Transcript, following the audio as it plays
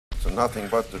and nothing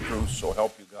but the truth, so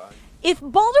help you God. If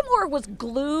Baltimore was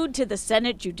glued to the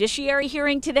Senate Judiciary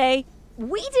hearing today,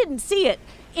 we didn't see it,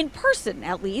 in person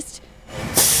at least.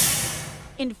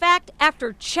 In fact,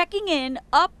 after checking in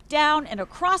up, down, and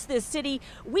across this city,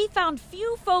 we found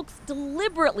few folks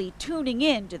deliberately tuning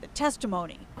in to the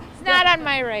testimony. It's not on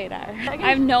my radar. I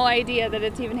have no idea that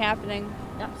it's even happening.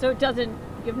 So it doesn't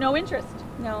give no interest?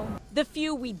 No. The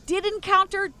few we did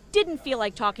encounter didn't feel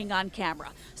like talking on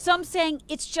camera. Some saying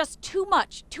it's just too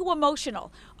much, too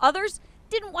emotional. Others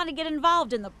didn't want to get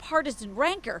involved in the partisan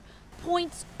rancor.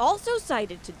 Points also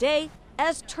cited today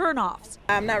as turnoffs.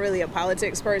 I'm not really a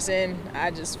politics person.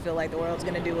 I just feel like the world's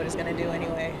going to do what it's going to do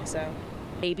anyway, so.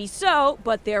 Maybe so,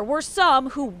 but there were some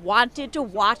who wanted to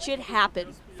watch it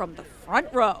happen from the front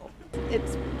row.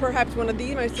 It's perhaps one of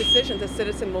the most decisions a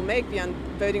citizen will make beyond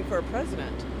voting for a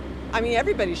president. I mean,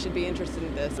 everybody should be interested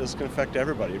in this. This can affect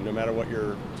everybody, no matter what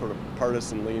your sort of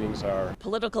partisan leanings are.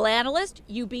 Political analyst,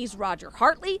 UB's Roger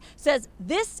Hartley, says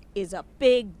this is a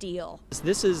big deal.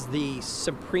 This is the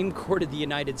Supreme Court of the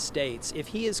United States. If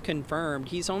he is confirmed,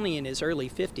 he's only in his early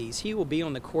 50s. He will be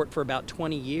on the court for about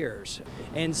 20 years.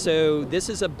 And so this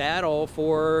is a battle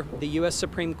for the U.S.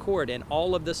 Supreme Court and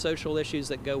all of the social issues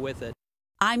that go with it.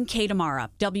 I'm Kate Amara,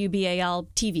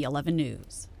 WBAL-TV 11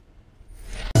 News.